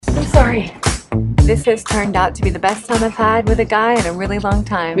I'm sorry. This has turned out to be the best time I've had with a guy in a really long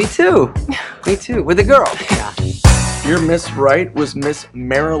time. Me too. Me too. With a girl. Yeah. Your Miss Right was Miss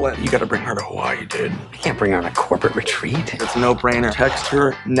Maryland. You gotta bring her to Hawaii, dude. I can't bring her on a corporate retreat. It's a no-brainer. Text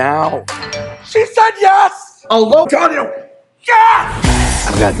her now. She said yes! Hello, tell you. Yes!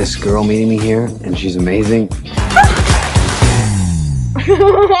 I've got this girl meeting me here, and she's amazing.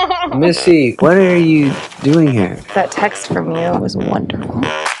 Missy, what are you doing here? That text from you was wonderful.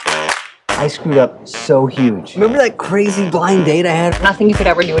 I screwed up so huge. Remember that crazy blind date I had? Nothing you could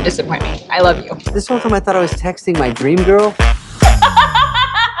ever do would disappoint me. I love you. This whole time I thought I was texting my dream girl.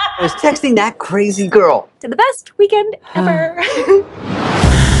 I was texting that crazy girl. To the best weekend ever.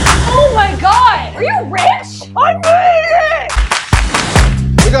 Oh my God! Are you rich? I made it!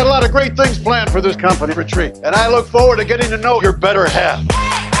 We got a lot of great things planned for this company retreat, and I look forward to getting to know your better half.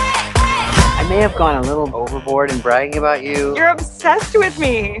 I may have gone a little overboard in bragging about you. You're obsessed with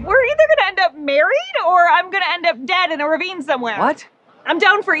me. We're either gonna end up married or I'm gonna end up dead in a ravine somewhere. What? I'm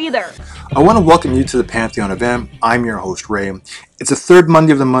down for either. I want to welcome you to the Pantheon event. I'm your host, Ray. It's the third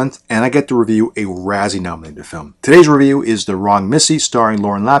Monday of the month, and I get to review a Razzie-nominated film. Today's review is The Wrong Missy, starring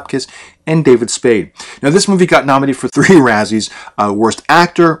Lauren Lapkus and David Spade. Now, this movie got nominated for 3 Razzies, Worst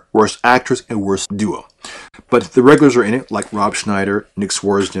Actor, Worst Actress, and Worst Duo. But the regulars are in it, like Rob Schneider, Nick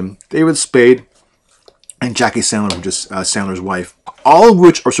Swartzen, David Spade, and Jackie Sandler, which is Sandler's wife. All of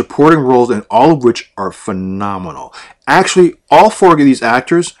which are supporting roles and all of which are phenomenal. Actually, all 4 of these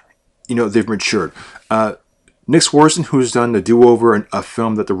actors, you know, they've matured. Nick Swartzen, who's done The Do-Over, and a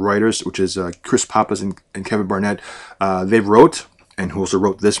film that the writers, which is Chris Pappas and Kevin Barnett, they wrote, and who also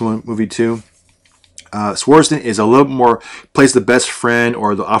wrote this movie too. Swartzen is a little more, plays the best friend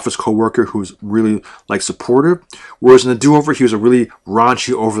or the office co-worker who's really like supportive. Whereas in The Do-Over, he was a really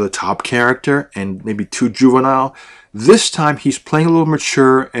raunchy, over-the-top character and maybe too juvenile. This time, he's playing a little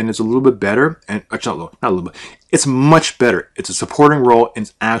mature and it's a little bit better. And actually, not a little bit. It's much better. It's a supporting role and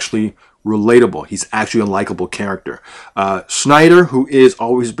it's actually relatable. He's actually a likable character. Schneider, who is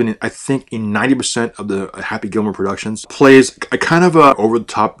always been, I think, in 90% of the Happy Gilmore productions, plays a kind of a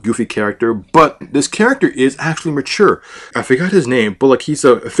over-the-top, goofy character, but this character is actually mature. I forgot his name, but like he's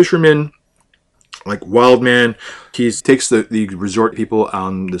a fisherman, like wild man. He takes the resort people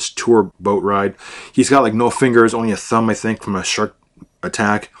on this tour boat ride. He's got like no fingers, only a thumb, I think, from a shark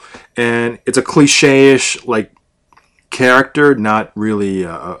attack. And it's a cliche-ish like character, not really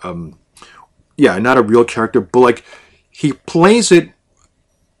not a real character, but like he plays it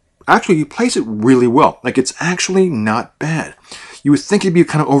really well. Like it's actually not bad. You would think it'd be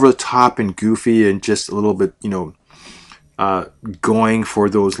kind of over the top and goofy and just a little bit, you know, going for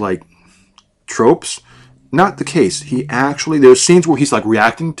those like tropes. Not the case. He actually, there's scenes where he's like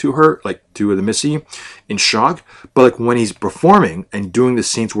reacting to her, like to the Missy, in shock. But like when he's performing and doing the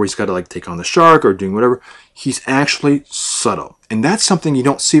scenes where he's got to like take on the shark or doing whatever, he's actually subtle. And that's something you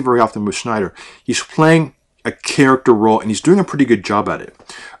don't see very often with Schneider. He's playing a character role and he's doing a pretty good job at it.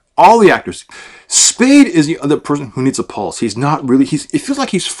 All the actors. Spade is the other person who needs a pulse. He's not really, it feels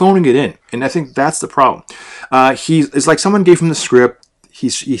like he's phoning it in. And I think that's the problem. It's like someone gave him the script.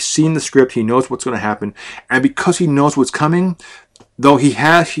 He's seen the script. He knows what's going to happen. And because he knows what's coming, though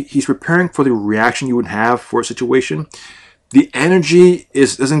he's preparing for the reaction you would have for a situation, the energy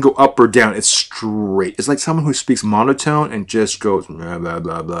doesn't go up or down. It's straight. It's like someone who speaks monotone and just goes blah, blah,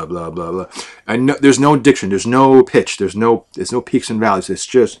 blah, blah, blah, blah, blah. And there's no diction. There's no pitch. There's no peaks and valleys. It's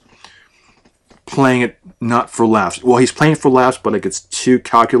just playing it not for laughs. Well, he's playing for laughs, but like it's too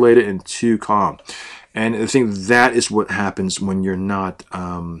calculated and too calm. And I think that is what happens when you're not,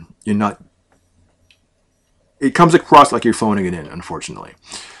 it comes across like you're phoning it in, unfortunately.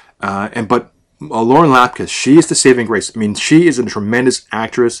 But Lauren Lapkus, she is the saving grace. I mean, she is a tremendous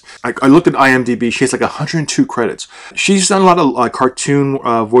actress. I looked at IMDb. She has like 102 credits. She's done a lot of cartoon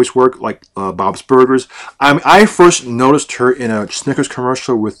voice work, like Bob's Burgers. I first noticed her in a Snickers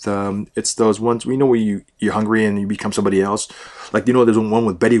commercial with, it's those ones, you know, where you're hungry and you become somebody else. Like, you know, there's one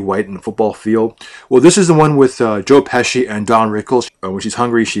with Betty White in the football field. Well, this is the one with Joe Pesci and Don Rickles. When she's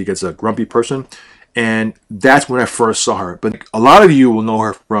hungry, she gets a grumpy person. And that's when I first saw her. But a lot of you will know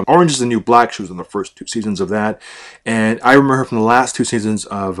her from Orange is the New Black. She was in the first 2 seasons of that. And I remember her from the last 2 seasons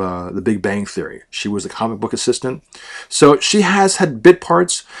of The Big Bang Theory. She was a comic book assistant. So she has had bit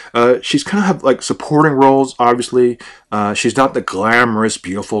parts. She's kind of have like supporting roles, obviously. She's not the glamorous,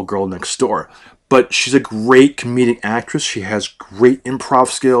 beautiful girl next door. But she's a great comedic actress. She has great improv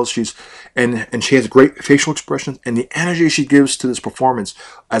skills. And she has great facial expressions. And the energy she gives to this performance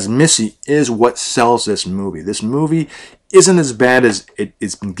as Missy is what sells this movie. This movie isn't as bad as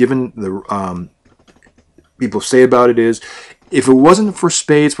it's been given the people say about it is. If it wasn't for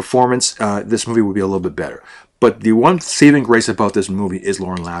Spade's performance, this movie would be a little bit better. But the one saving grace about this movie is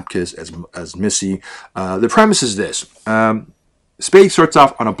Lauren Lapkus as Missy. The premise is this. Spade starts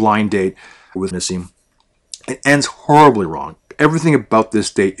off on a blind date with Missy. It ends horribly wrong. Everything about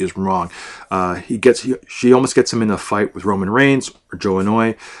this date is wrong. She almost gets him in a fight with Roman Reigns or Joe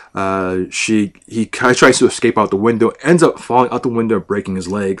Inoue. He tries to escape out the window, ends up falling out the window, breaking his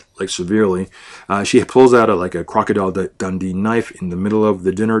leg like severely. She pulls out a Crocodile Dundee knife in the middle of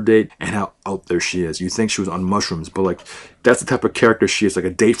the dinner date, and out there she is. You think she was on mushrooms, but like that's the type of character she is, like a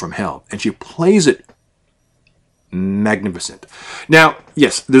date from hell, and she plays it magnificent. Now,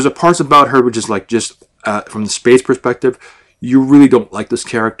 yes, there's a parts about her which is like just from the Spade's perspective. You really don't like this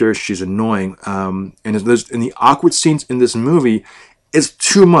character. She's annoying. And there's in the awkward scenes in this movie, it's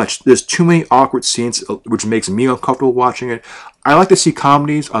too much. There's too many awkward scenes, which makes me uncomfortable watching it. I like to see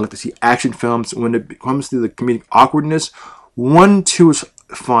comedies. I like to see action films. When it comes to the comedic awkwardness, 1, 2 is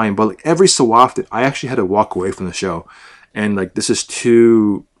fine. But like every so often, I actually had to walk away from the show. And like, this is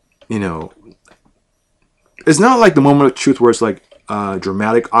too, it's not like the moment of truth where it's like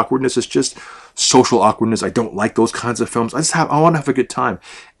dramatic awkwardness. It's just social awkwardness. I don't like those kinds of films. I want to have a good time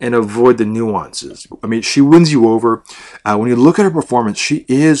and avoid the nuances. I mean, she wins you over. When you look at her performance, she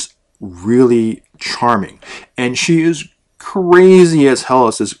is really charming, and she is crazy as hell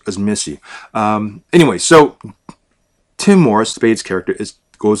as Missy. Anyway, so Tim Morris, Spade's character,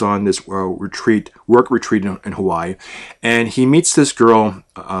 goes on this work retreat in Hawaii, and he meets this girl,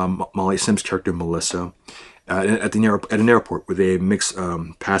 Molly Sims' character Melissa, at an airport where they mix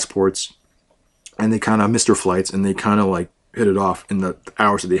passports. And they kind of missed their flights, and they kind of like hit it off in the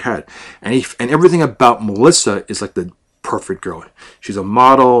hours that they had. And everything about Melissa is like the perfect girl. She's a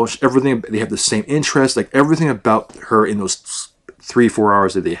model. Everything, they have the same interests. Like everything about her in those 3-4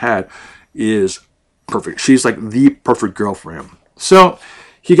 hours that they had is perfect. She's like the perfect girl for him. So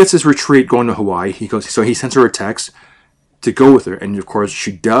he gets his retreat going to Hawaii. He sends her a text to go with her, and of course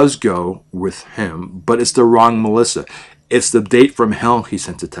she does go with him, but it's the wrong Melissa. It's the date from hell he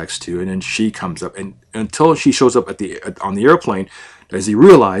sent a text to, and then she comes up, and until she shows up on the airplane, does he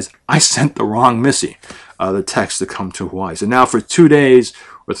realize I sent the wrong Missy the text to come to Hawaii. So now for 2 days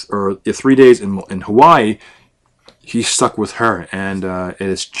or 3 days in Hawaii, he's stuck with her, and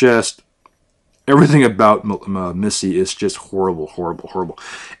it's just everything about Missy is just horrible, horrible, horrible.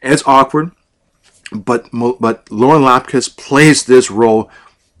 And it's awkward, but Lauren Lapkus plays this role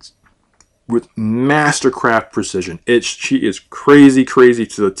with mastercraft precision. She is crazy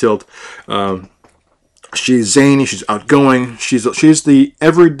to the tilt. She's zany. She's outgoing. She's the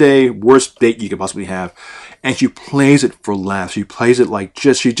everyday worst date you could possibly have, and she plays it for laughs. She plays it like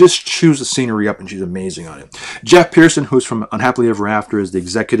she just chews the scenery up, and she's amazing on it. Jeff Pearson, who's from Unhappily Ever After, is the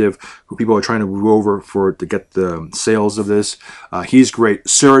executive who people are trying to woo over to get the sales of this. He's great.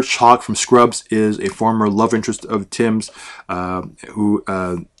 Sarah Chalk from Scrubs is a former love interest of Tim's, who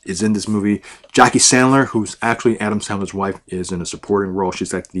is in this movie. Jackie Sandler, who's actually Adam Sandler's wife, is in a supporting role.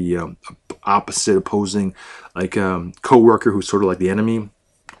 She's like the opposing, like co-worker who's sort of like the enemy.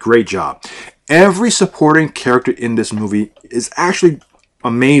 Great job. Every supporting character in this movie is actually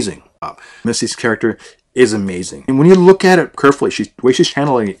amazing. Missy's character is amazing, and when you look at it carefully, the way she's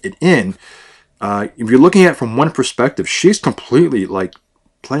channeling it in, if you're looking at it from one perspective, she's completely like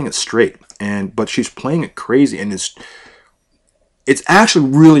playing it straight, but she's playing it crazy, and it's actually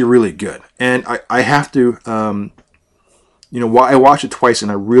really, really good. And I have to, I watched it twice,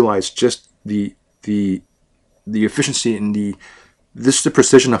 and I realized just the efficiency and the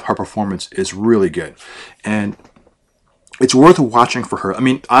precision of her performance is really good, and it's worth watching for her. I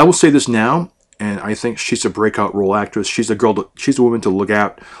mean, I will say this now, and I think she's a breakout role actress. She's a woman to look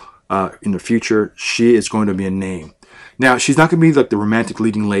at in the future. She is going to be a name. Now, she's not going to be like the romantic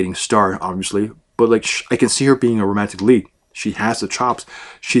leading star, obviously, but like I can see her being a romantic lead. She has the chops.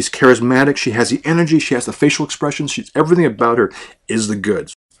 She's charismatic. She has the energy. She has the facial expressions. Everything about her is the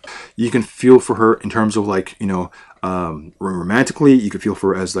goods. You can feel for her in terms of like, romantically. You can feel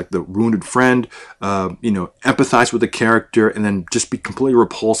for her as like the wounded friend, empathize with the character, and then just be completely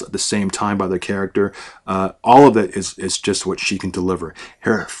repulsed at the same time by the character. All of that is just what she can deliver.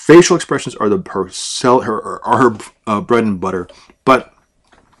 Her facial expressions are her bread and butter. But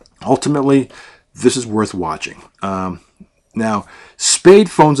ultimately, this is worth watching. Now,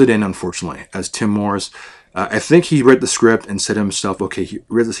 Spade phones it in, unfortunately, as Tim Morris. I think he read the script and said to himself, okay, he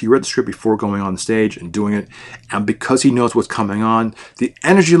read the script before going on stage and doing it, and because he knows what's coming on, the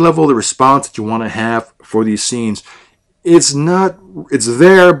energy level, the response that you want to have for these scenes, it's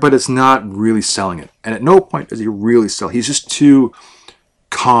there, but it's not really selling it. And at no point does he really sell. He's just too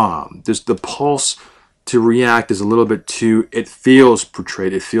calm. There's the pulse to react is a little bit too, it feels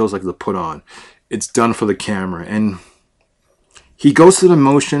portrayed, it feels like the put on. It's done for the camera, and he goes through the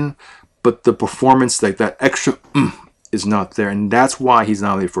motion, but the performance, like that extra is not there, and that's why he's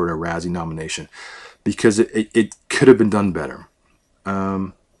nominated for a Razzie nomination, because it could have been done better.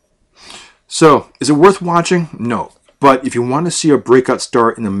 So, is it worth watching? No. But if you want to see a breakout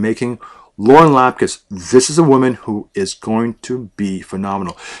star in the making, Lauren Lapkus, this is a woman who is going to be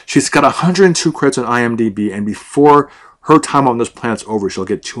phenomenal. She's got 102 credits on IMDb, and before her time on this planet's over, she'll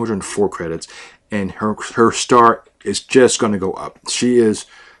get 204 credits, and her star is just going to go up. She is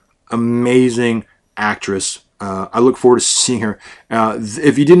amazing actress. I look forward to seeing her.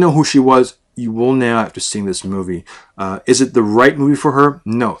 If you didn't know who she was, you will now after seeing this movie. Is it the right movie for her?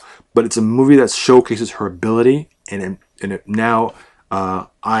 No. But it's a movie that showcases her ability, and now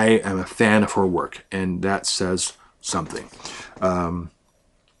I am a fan of her work, and that says something. But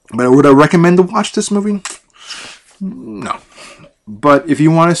would I recommend to watch this movie? No. But if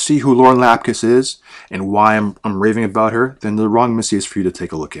you want to see who Lauren Lapkus is and why I'm raving about her, then The Wrong Missy is for you to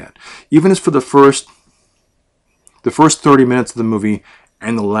take a look at. Even as for the first 30 minutes of the movie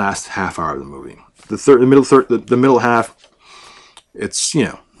and the last half hour of the movie. The middle half, it's, you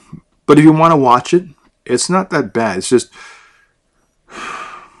know. But if you want to watch it, it's not that bad. It's just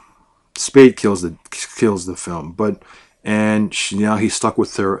Spade kills the film. Now he's stuck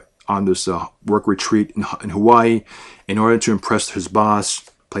with her on this work retreat in Hawaii in order to impress his boss,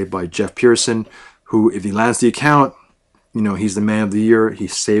 played by Jeff Pearson, who, if he lands the account, you know, he's the man of the year. He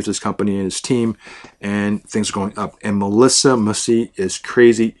saves his company and his team, and things are going up. And Melissa Missy is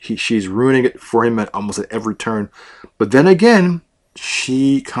crazy. She's ruining it for him almost at every turn. But then again,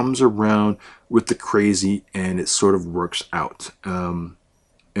 she comes around with the crazy, and it sort of works out.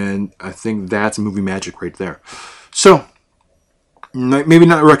 And I think that's movie magic right there. So, maybe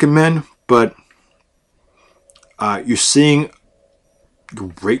not recommend, but you're seeing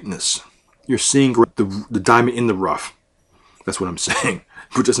greatness. You're seeing the diamond in the rough. That's what I'm saying,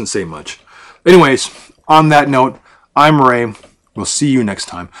 which doesn't say much. Anyways, on that note, I'm Ray. We'll see you next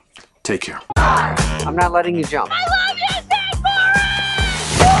time. Take care. I'm not letting you jump. I love you, St.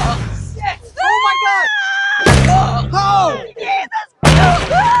 Forrest! Oh my God! Oh!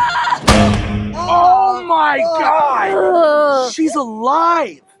 Oh my God! She's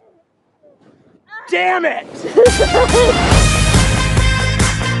alive! Damn it!